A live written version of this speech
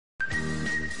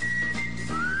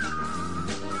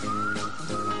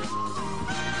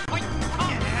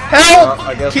Help!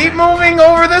 Keep moving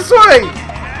over this way!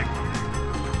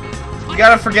 You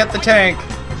gotta forget the tank.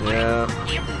 Yeah.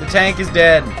 The tank is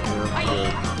dead.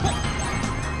 Yeah.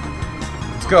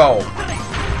 Let's go.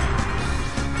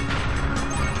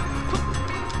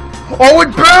 Oh,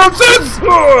 it bounces! It's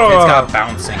got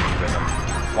bouncing with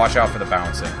him. Watch out for the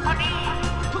bouncing.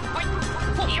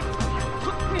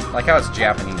 Like how it's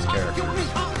Japanese characters.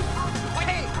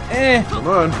 Come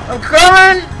on. I'm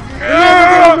coming!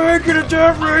 Yeah, make it a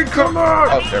Jeffrey, come on!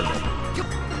 Oh, there we go.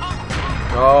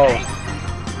 Oh.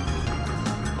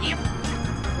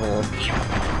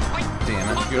 Damn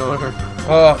it. Get over.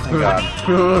 Oh, thank God.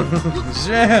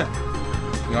 Shit.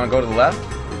 You wanna go to the left?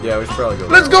 Yeah, we should probably go.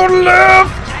 Let's go to the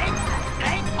left!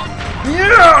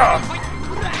 Yeah!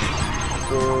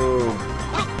 Boom.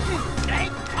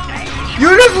 You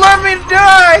just let me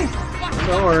die!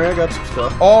 Don't worry, I got some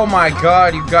stuff. Oh my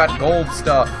God, you've got gold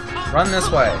stuff. Run this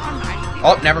way.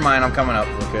 Oh, never mind, I'm coming up.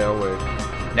 Okay, I'll wait.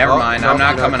 Never mind, no, I'm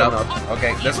not you're coming up.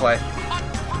 Okay, this way.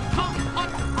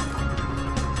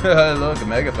 Look, a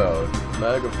megaphone.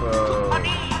 Megaphone.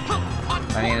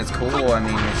 I mean, it's cool. I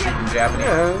mean, you're shooting Japanese.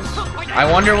 Yes. I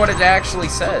wonder what it actually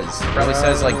says. It probably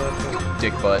says, like,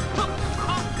 dick butt.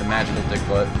 The magical dick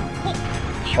butt.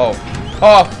 Oh.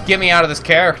 Oh, get me out of this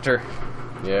character.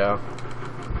 Yeah.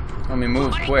 Let me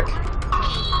move quick.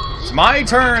 It's my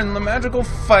turn, the magical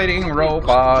fighting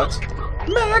robot.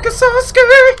 Mega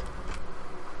Sasuke!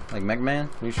 Like Mega Man?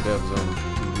 He should have his own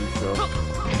TV show.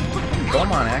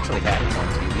 Goemon actually had his own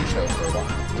TV show for a while.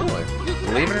 Really?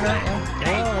 Believe it or not, yeah.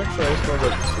 Oh, actually, I suppose I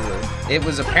can see that. It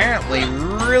was apparently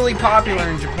really popular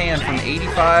in Japan from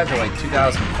 85 to like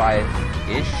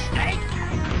 2005-ish.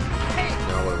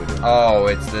 Now what are we doing? Oh,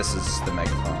 this is the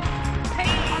megaphone.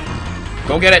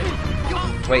 Go get it!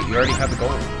 Wait, you already have the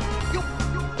gold.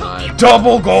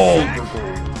 Double gold!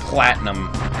 Platinum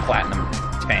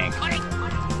tank.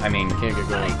 I mean, Can't get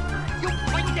going.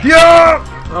 yeah!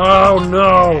 Oh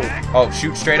no! Oh,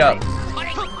 shoot straight up.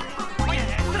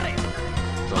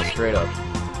 No, straight up.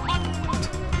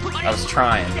 I was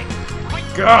trying.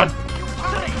 God!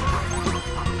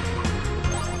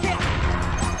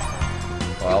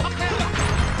 Well,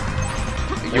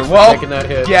 you're welcome. Taking that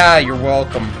hit. Yeah, you're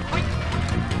welcome.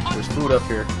 There's food up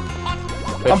here.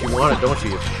 Bet you want it, don't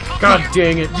you? God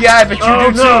dang it! Yeah, I bet you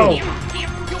do no. too.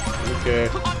 Okay,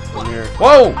 come here.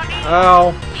 Whoa!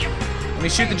 Ow! Let me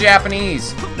shoot the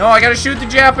Japanese. No, I gotta shoot the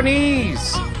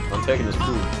Japanese. I'm taking this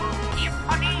food.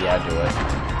 Yeah, do it.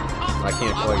 I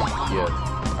can't quite yet.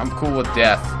 I'm cool with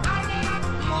death.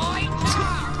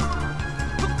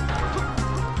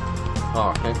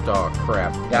 Oh,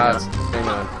 crap. Yeah, Hang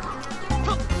on.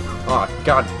 Oh,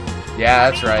 God. Yeah,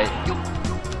 that's right.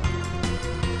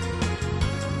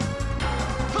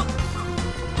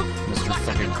 Mr.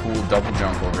 fucking cool double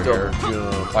jump over here.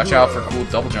 Jump. Watch out for cool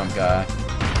double jump guy.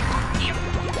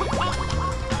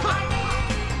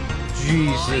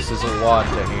 Jeez, this is a lot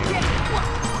to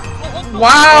handle.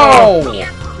 Wow!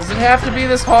 Does it have to be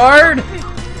this hard? I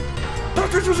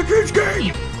thought this was a kids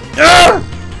game! Ugh!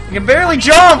 You can barely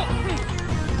jump!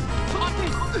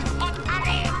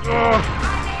 Ah,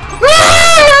 I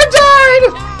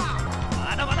died!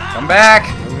 Come back!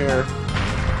 I'm here.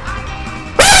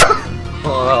 Oh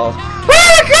Well,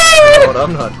 my God! what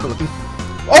I'm not doing.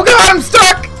 Oh God, I'm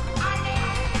stuck!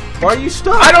 Why are you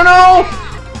stuck? I don't know!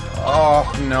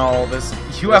 Oh no, this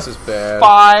This is bad.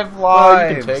 5 Well,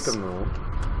 lives! you can take them though.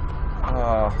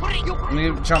 Let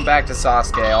me jump back to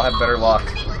Sasuke, I'll have better luck.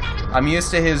 I'm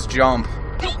used to his jump.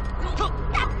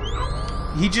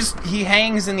 He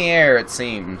hangs in the air, it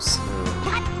seems.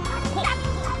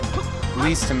 At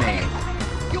least to me.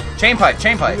 Chain pipe,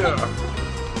 chain pipe!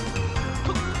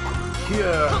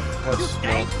 Yeah. That's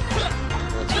no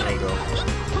go.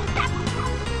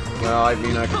 Well, I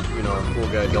mean, I could, you know, a cool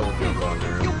guy double jump on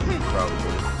there.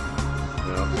 Probably.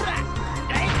 No.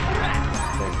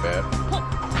 Ain't bad.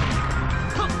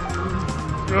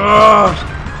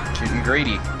 Getting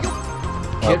greedy.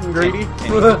 Getting greedy?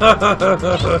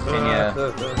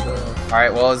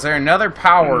 Alright, well, is there another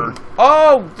power?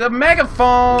 Oh, the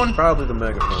megaphone! Probably the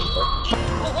megaphone part.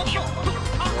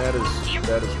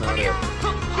 That is not it.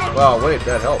 Wow, wait,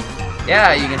 that helped.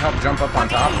 Yeah, you can help jump up on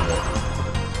top of it.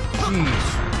 Jeez.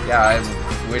 Yeah, I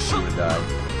wish he would die.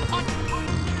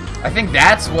 I think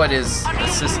that's what his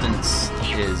assistance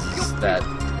is that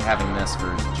having this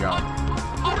for his jump.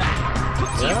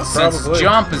 Yeah, Since probably.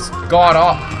 jump is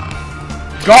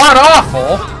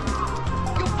god-awful!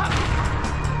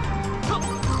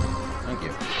 Thank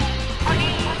you.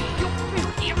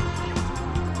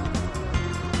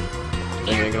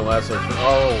 Think ain't gonna last us.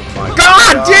 Oh my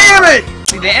God damn it!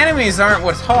 See, the enemies aren't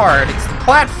what's hard, it's the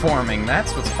platforming,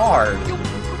 that's what's hard.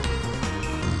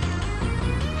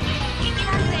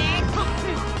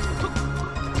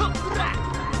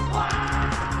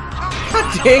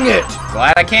 Dang it!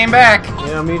 Glad I came back.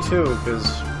 Yeah, me too, because...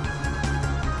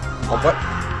 Oh, what?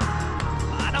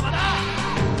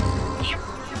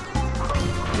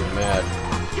 Get mad.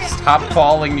 Stop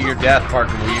falling to your death,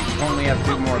 Parker. We only have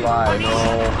 2 more lives. No.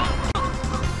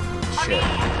 Shit.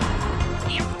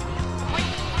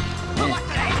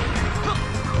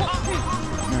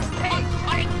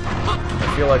 I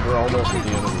feel like we're almost at the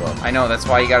end of the level. I know, that's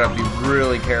why you gotta be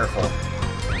really careful.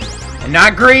 And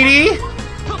not greedy!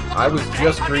 I was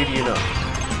just greedy enough.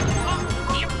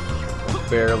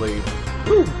 Barely.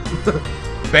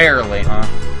 Barely, huh?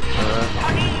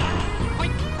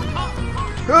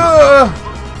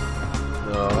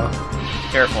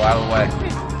 Careful, out of the way.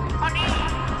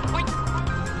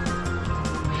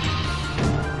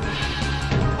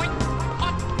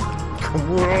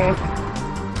 Come on.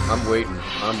 I'm waiting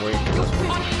for this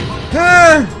one.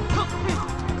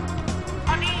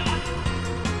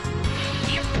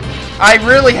 I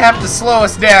really have to slow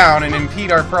us down and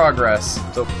impede our progress.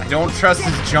 So, I don't trust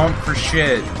his jump for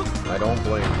shit. I don't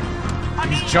blame you.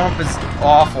 His jump is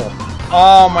awful.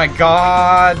 Oh my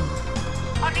god.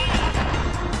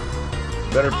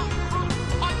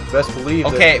 Best believe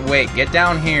Okay, wait, get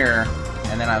down here,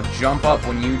 and then I'll jump up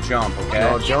when you jump, okay?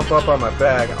 I'll jump up on my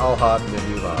back, I'll hop, and then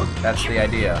you hop. That's the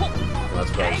idea. Well,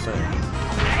 that's what I was saying.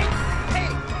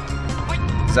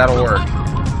 'Cause that'll work.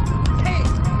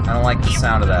 I don't like the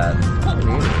sound of that. I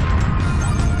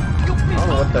don't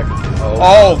know what that could do.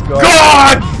 Oh,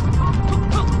 God!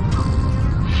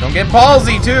 Don't get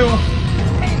ballsy, too!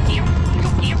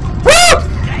 Woo!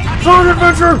 Sonic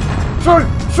Adventure!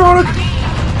 Sonic!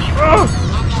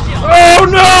 Oh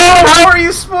no! How are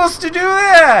you supposed to do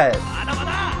that?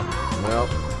 Well,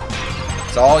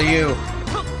 it's all you.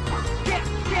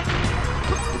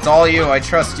 It's all you. I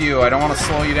trust you. I don't want to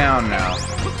slow you down now.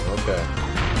 Okay.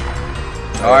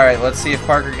 Alright, let's see if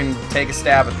Parker can take a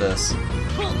stab at this.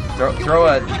 Throw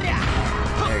a...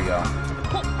 There you go.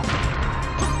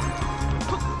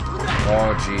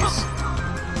 Oh, jeez.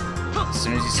 As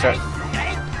soon as you start...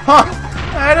 Huh!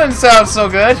 That doesn't sound so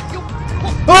good.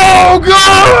 Oh,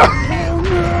 God!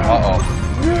 Uh-oh.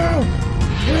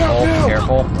 Oh,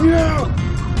 careful.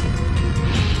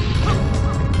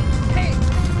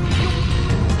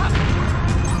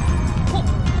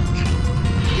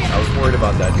 I was worried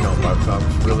about that jump. I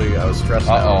was stressed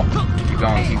out. Uh-oh. Keep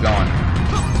going, keep going.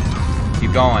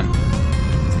 Keep going.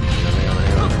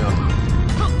 Hang on.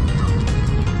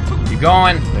 Keep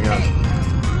going. Hang on.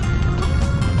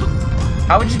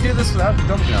 How would you do this without the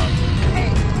double jump?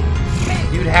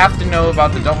 You'd have to know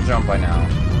about the double jump by now.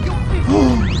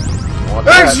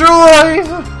 Extra life!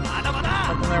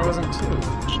 How come there wasn't 2?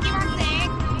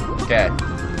 Okay.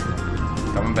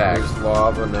 Coming back. There's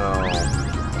lava now.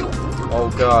 Oh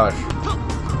gosh.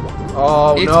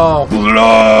 Oh it's no.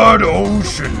 Blood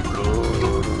ocean.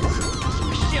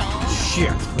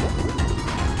 Shit.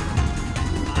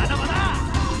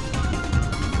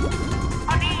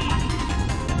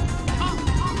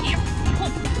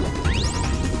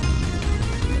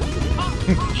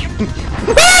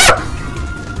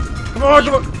 Come on,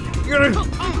 come on. Get in.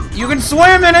 You can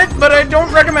swim in it, but I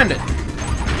don't recommend it.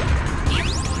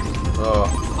 Oh.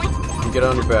 Let me get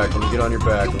on your back. Let me get on your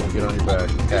back. Let me get on your back.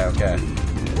 Okay, okay.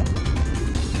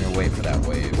 I'm gonna wait for that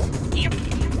wave.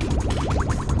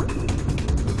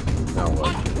 Now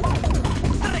what?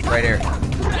 Right here.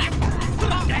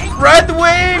 Ride the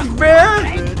wave, man!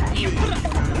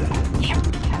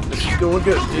 This is going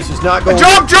good. This is not going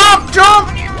Jump, jump, jump!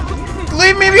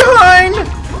 Leave me behind!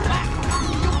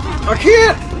 I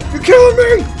can't! You're killing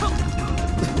me!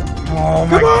 Oh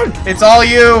my Come on! It's all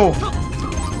you!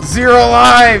 0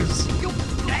 lives!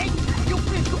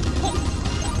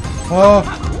 Oh!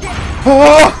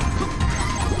 Oh!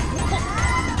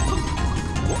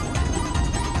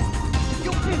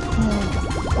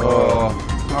 Oh!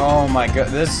 Oh my god,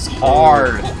 this is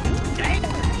hard!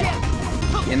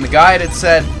 In the guide it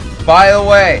said, by the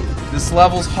way, this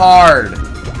level's hard.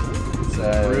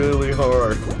 So, Really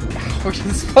hard. we're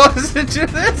supposed to do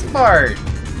this part!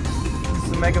 Is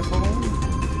the megaphone?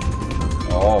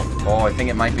 Oh, I think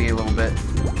it might be a little bit.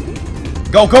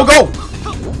 Go, go, go!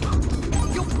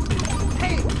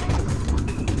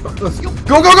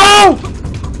 Go, go, go!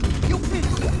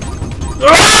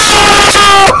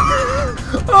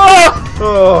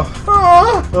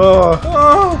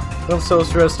 I'm so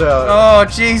stressed out. Oh,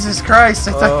 Jesus Christ,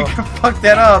 I thought you could fuck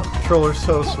that up. Controller's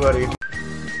so sweaty.